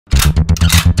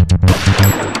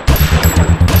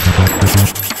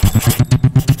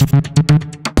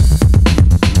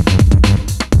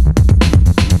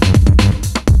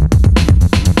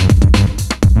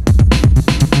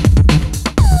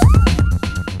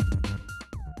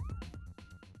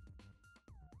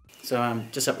So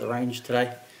just up the range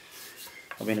today.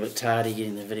 I've been a bit tardy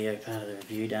getting the video part of the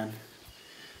review done,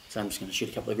 so I'm just going to shoot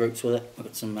a couple of groups with it. I've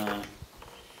got some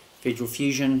Federal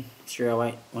Fusion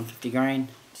 308 150 grain,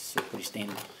 just a pretty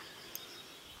standard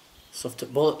soft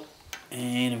tip bullet,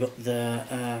 and I've got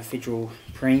the Federal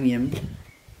Premium to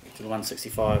the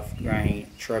 165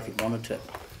 grain trophy bonded tip,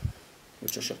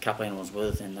 which I shot a couple of animals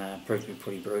with, and proved to be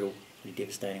pretty brutal, pretty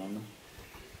devastating on them.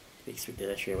 To be expected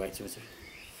that 308, so it was a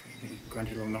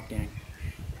grunty little knockdown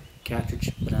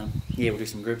cartridge. But yeah, we'll do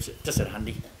some groups just at a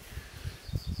hundy,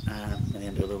 and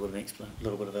then do a little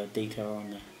bit of a detail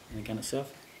on the gun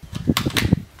itself.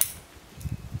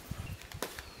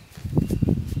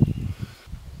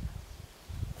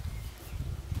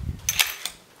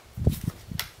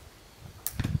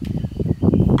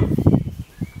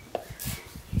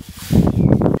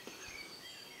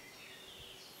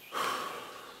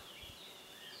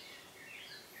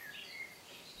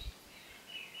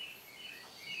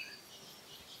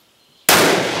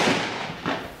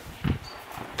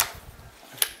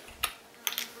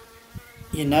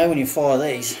 You know when you fire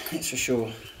these, that's for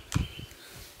sure.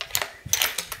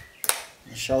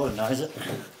 The shoulder knows it. The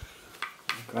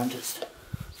gruntest.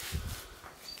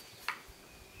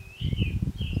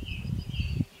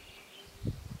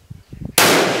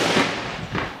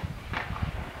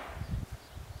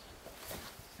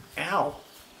 Ow!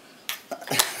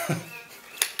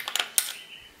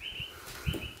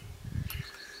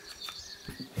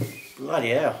 Bloody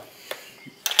hell.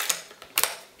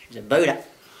 She's a Buddha.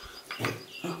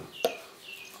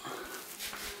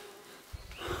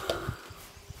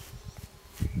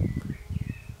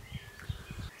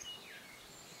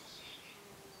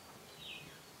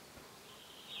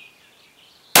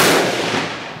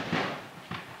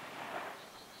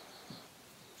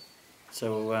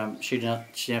 So we'll now shoot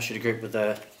a group with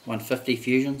the 150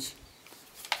 fusions.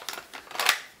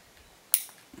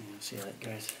 And we'll see how that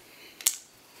goes.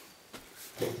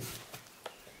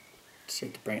 Just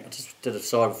to bring it, I just did it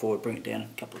side before we bring it down a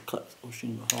couple of clips. We'll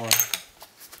shoot them high.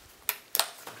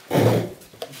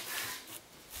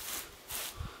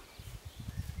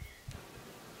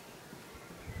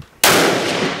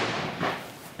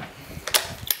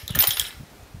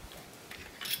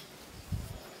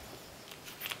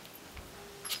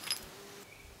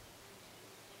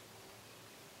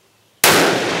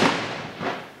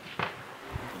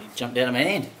 Jumped out of my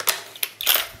hand.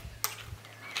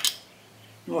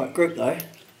 Right, group though.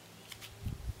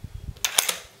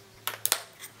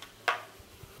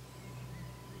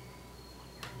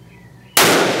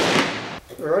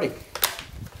 Alrighty.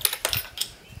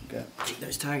 Go check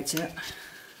those targets out.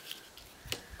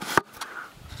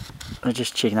 I'm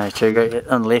just checking those two.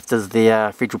 On the left is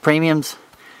the Federal Premiums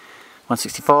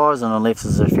 165s, and on the left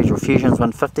is the Federal Fusions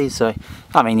 150s. So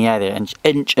I mean, yeah, they're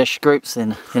inch-ish groups,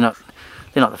 and they're not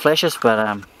the flashiest,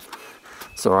 but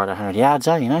it's alright 100 yards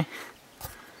though, you know.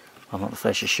 I'm not the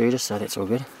flashiest shooter, so that's all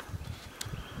good.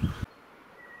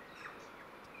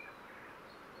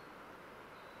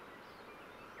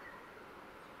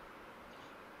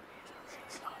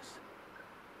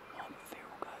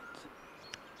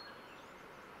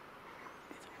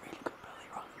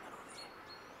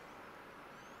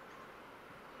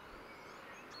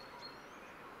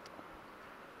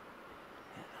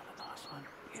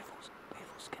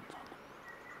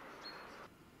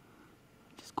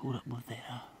 Caught up with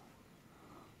that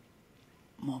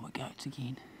mob of goats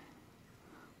again.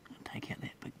 I'll take out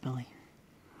that big billy.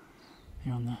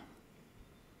 They're on the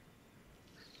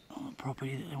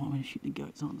property that they want me to shoot the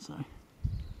goats on, so I'm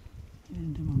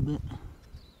going to do my bit.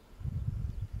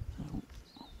 So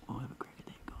I'll have a crack at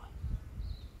that guy.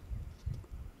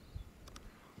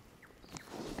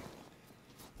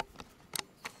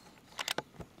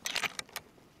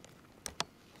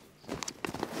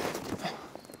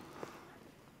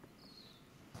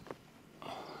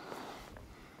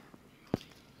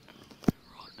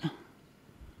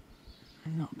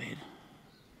 Not bad.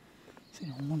 See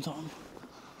the horns on.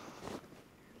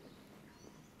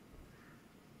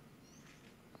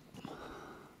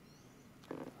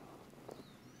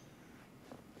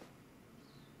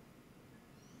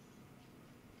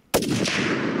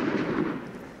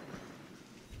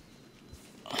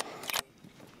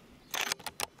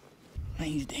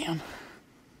 He's down.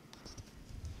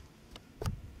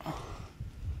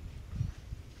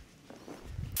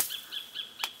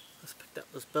 Just picked up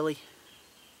this billy.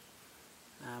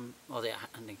 I was out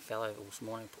hunting fallow all this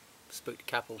morning, spooked a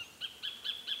couple,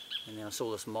 and then I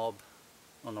saw this mob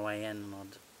on the way in, and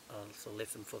I sort of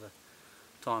left them for the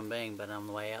time being, but on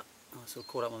the way out I sort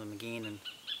of caught up with them again,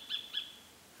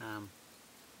 and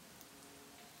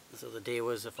so the deal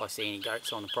was if I see any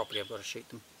goats on the property I've got to shoot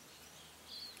them.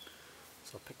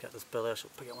 So I picked up this billy. I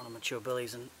should pick up one of my mature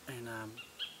billies and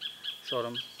shot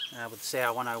him with the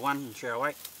Sauer 101 and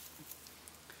 308.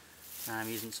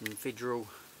 Using some Federal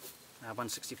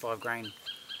 165 grain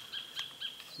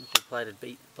nickel plated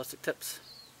beat plastic tips.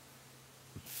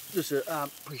 Just a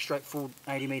pretty straightforward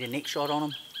 80 metre neck shot on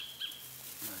him.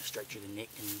 Straight through the neck,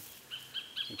 and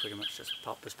he pretty much just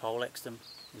poleaxed him.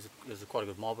 There's quite a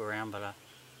good mob around, but I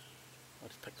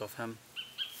just picked off him.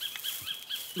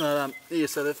 But yeah,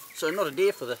 so not a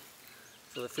deer for the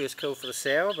first kill for the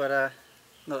Sauer, but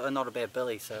not a bad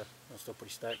billy, so I'm still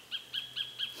pretty stoked.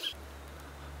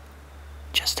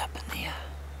 Just up in the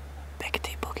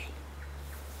Beckety boogie,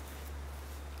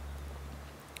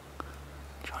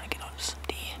 trying to get onto some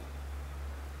deer.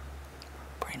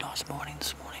 Pretty nice morning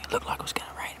this morning. It looked like it was going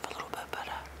to rain for a little bit, but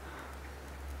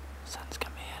the sun's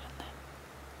coming out and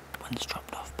the wind's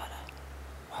dropped off, but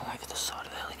well over this side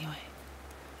of the hill anyway.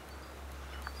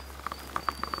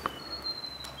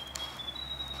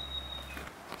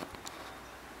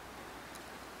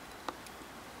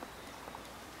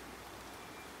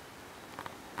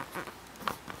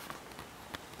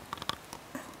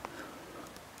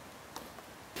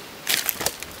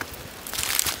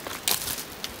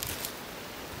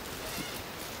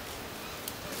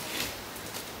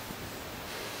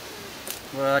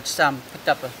 Well, I just picked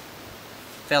up a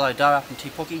fallow doe up in Te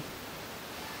Puke. It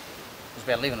was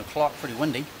about 11 o'clock, pretty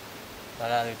windy, but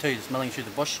there were two just milling through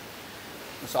the bush.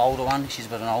 This older one, she's a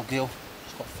bit of an old girl,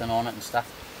 she's got thin on it and stuff,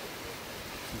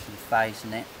 some face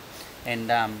and that,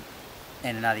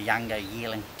 and another younger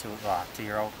yearling,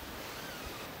 2-year-old,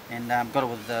 and got it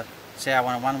with the Sauer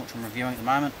 101, which I'm reviewing at the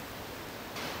moment.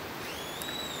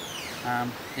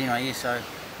 Anyway, yeah, so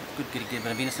good to get a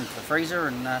bit of venison for the freezer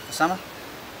and for summer.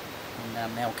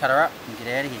 And now we'll cut her up and get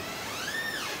out of here.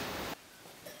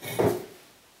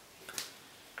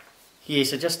 Yeah,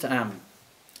 so just to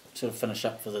sort of finish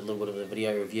up for the little bit of a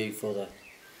video review for the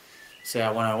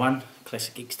Sauer 101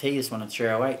 Classic XT, this one in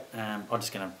 308. I'm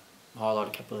just going to highlight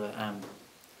a couple of the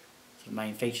sort of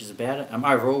main features about it.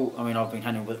 Overall, I mean, I've been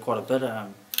hunting with it quite a bit.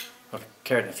 I've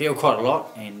carried it in the field quite a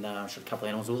lot, and shot a couple of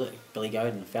animals with it, billy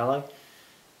goat and fallow.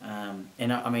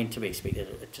 And I mean, to be expected,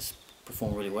 it just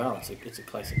performed really well. It's a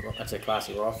classic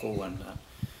rifle and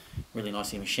really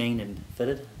nicely machined and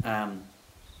fitted.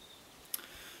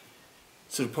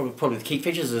 Sort of probably the key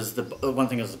features is the one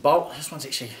thing is the bolt. This one's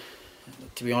actually,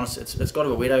 to be honest, it's got a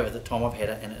bit wet over the time I've had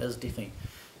it, and it is definitely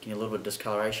getting a little bit of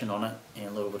discoloration on it and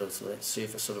a little bit of that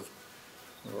surface sort of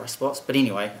rust spots. But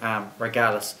anyway,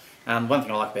 regardless, one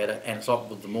thing I like about it, and it's like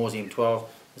with the Moors M12,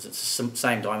 is it's the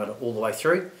same diameter all the way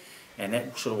through. And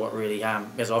that's sort of what really,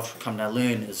 as I've come to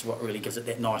learn, is what really gives it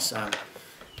that nice,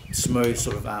 smooth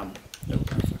sort of,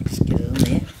 just get it in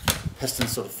there, piston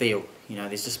sort of feel. You know,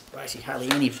 there's just basically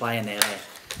hardly any play in there.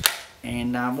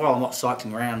 And while I'm not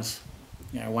cycling rounds,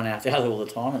 you know, one after the other all the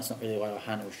time, it's not really the way I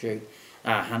hunt or shoot,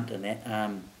 hunt and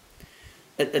that.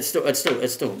 It's still, you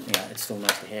know, it's still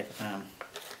nice to have.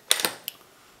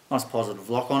 Nice positive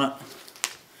lock on it.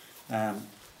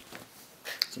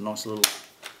 It's a nice little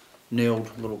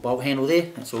knurled little bolt handle there,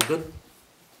 that's all good.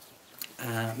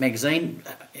 Magazine,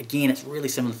 again, it's really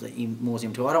similar to the Moors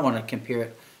M2. I don't want to compare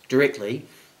it directly,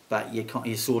 but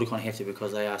you sort of kind of have to,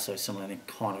 because they are so similar. They're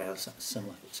kind of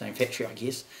similar, same factory, I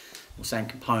guess, or same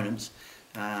components.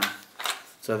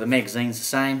 So the magazine's the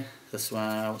same. This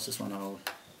one, what's this one?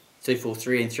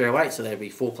 243 and 308, so that'd be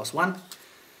 4+1.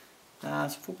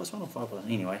 It's 4+1 or 5+1,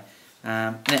 anyway.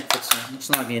 And that fits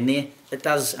snugly in there. It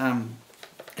does,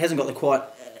 hasn't got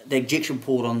the ejection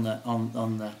port on the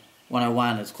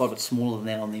 101 is quite a bit smaller than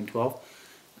that on the M12,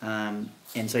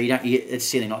 and so it's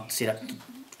certainly not set up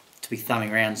to be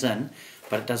thumbing rounds in,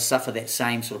 but it does suffer that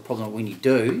same sort of problem when you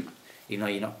do, even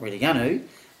though you're not really going to.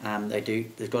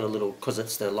 They've got a little, because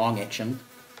it's the long action,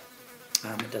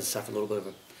 it does suffer a little bit of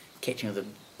a catching of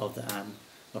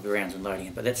the rounds and loading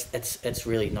it, but it's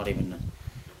really not even.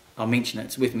 I'll mention it.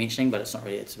 It's worth mentioning, but it's not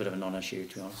really. It's a bit of a non-issue,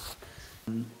 to be honest.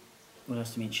 What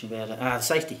else to mention about it? The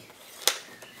safety.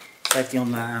 Safety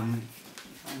on the on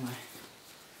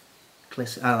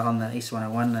the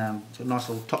S101. It's got a nice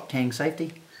little top tang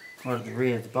safety right at the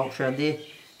rear of the bolt shroud there,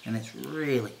 and it's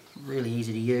really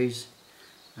easy to use.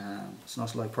 It's a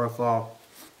nice low profile.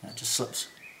 It just slips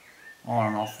on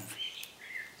and off,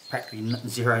 practically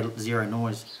zero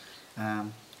noise.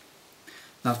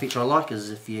 Another feature I like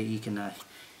is if you can have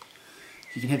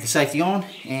the safety on,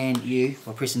 and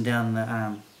by pressing down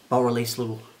the bolt release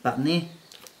little button there,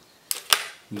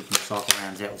 you can cycle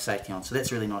around out with safety on. So that's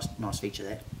a really nice feature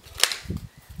there.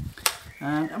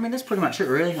 I mean, that's pretty much it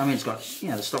really. I mean, it's got, you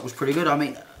know, the stock was pretty good. I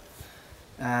mean,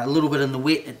 A little bit in the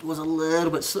wet, it was a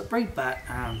little bit slippery, but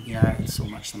you know, it's all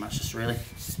much to muchness really.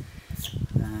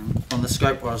 On the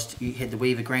scope you had the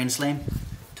Weaver Grand Slam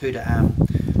 2 to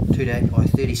 8 by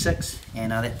 36,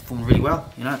 and that performed really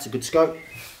well. You know, it's a good scope.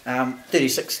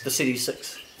 36, the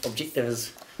 36 objective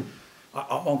is,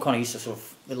 I'm kind of used to sort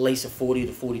of at least a 40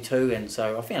 to 42, and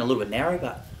so I found it a little bit narrow,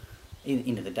 but at the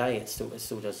end of the day, it still does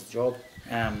the job.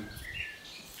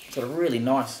 It's got a really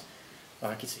nice,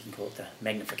 I guess you can call it the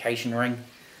magnification ring,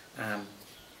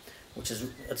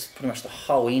 it's pretty much the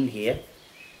whole end here,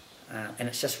 and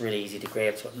it's just really easy to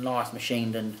grab. It's got nice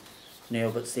machined in nail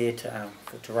bits there to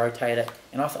rotate it,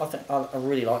 and I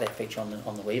really like that feature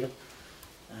on the Weaver.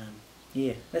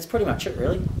 Yeah, that's pretty much it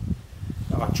really.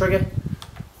 Alright, trigger.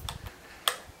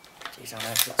 Jeez,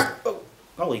 I know. Oh,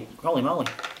 holy moly.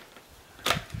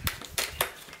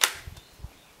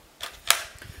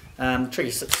 The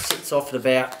trigger sits off at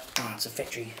about, it's a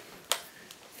factory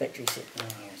set.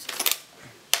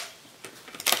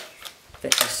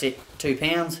 Factory set,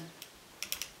 £2.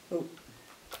 Oh.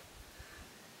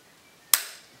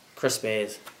 Crisp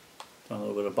as. Doing a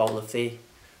little bit of bolt lift there.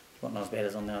 Not as bad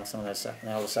as on some of those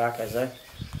older Sarcos though.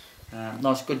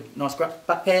 Nice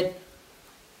butt pad.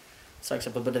 Soaks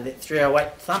up a bit of that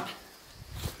 308 thump.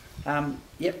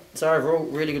 Yep, so overall,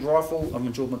 really good rifle. I've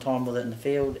enjoyed my time with it in the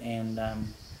field, and I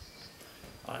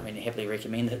happily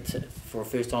recommend it for a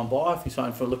first time buyer. If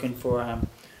you're looking for,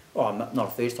 not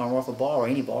a first time rifle buyer, or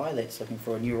any buyer that's looking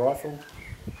for a new rifle,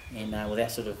 and with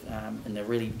that sort of, in the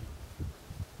really,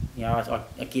 you know,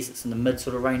 I guess it's in the mid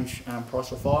sort of range price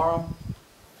for firearm.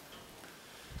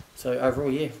 So overall,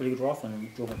 yeah, really good rifle, and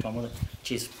enjoyed my time with it.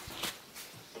 Cheers.